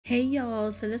Hey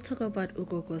y'all, so let's talk about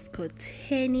Gogo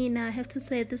Skhotheni. Now I have to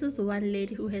say this is one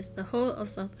lady who has the whole of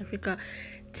South Africa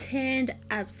turned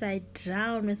upside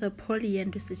down with a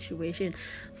polyandry situation.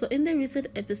 So in the recent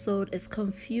episode, as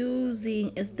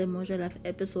confusing as the Mojo Life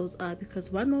episodes are,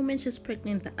 because one moment she's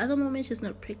pregnant, the other moment she's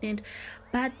not pregnant.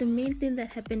 But the main thing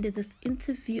that happened in this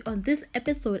interview on this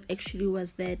episode actually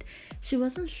was that she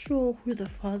wasn't sure who the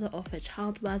father of her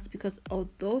child was, because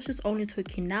although she's only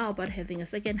talking now about having a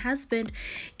second husband,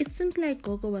 it seems like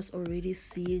Gogo was already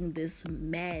seeing this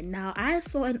man. Now I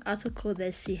saw an article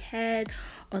that she had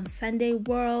on Sunday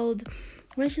World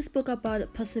where she spoke about the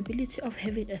possibility of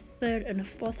having a third and a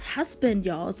fourth husband,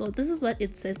 y'all. So this is what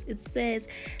it says. It says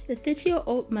the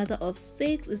 30-year-old mother of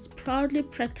 6 is proudly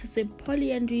practicing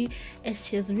polyandry, as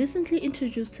she has recently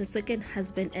introduced her second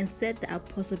husband and said there are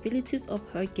possibilities of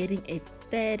her getting a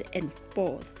third and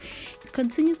fourth. It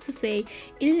continues to say,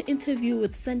 in an interview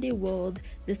with Sunday World,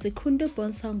 the Sekunda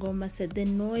Bonsangoma said the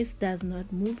noise does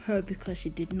not move her because she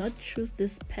did not choose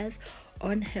this path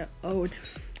on her own.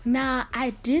 Now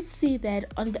I did see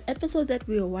that on the episode that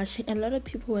we were watching, a lot of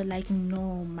people were like,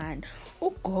 no man,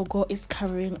 Gogo is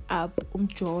covering up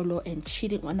Umjolo and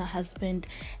cheating on her husband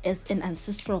as an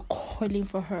ancestral calling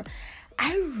for her.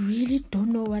 I really don't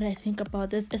know what I think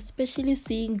about this, especially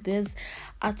seeing this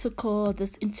article,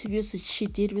 this interview she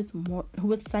did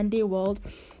with Sunday World.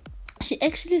 She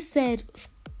actually said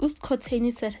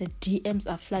Skhotheni said her DMs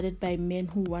are flooded by men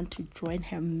who want to join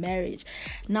her marriage.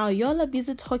 Now y'all are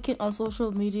busy talking on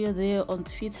social media there on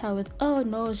Twitter with, oh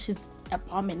no, she's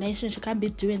abomination, she can't be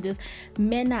doing this.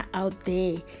 Men are out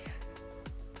there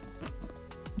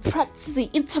practicing,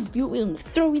 interviewing,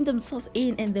 throwing themselves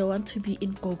in, and they want to be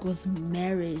in Gogo's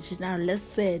marriage. Now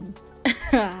listen,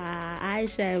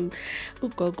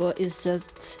 Gogo is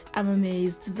just, I'm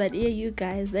amazed. But yeah, you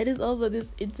guys, that is also this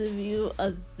interview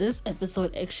of this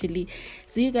episode actually.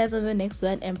 See you guys on the next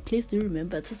one, and please do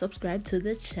remember to subscribe to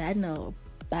the channel.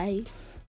 Bye.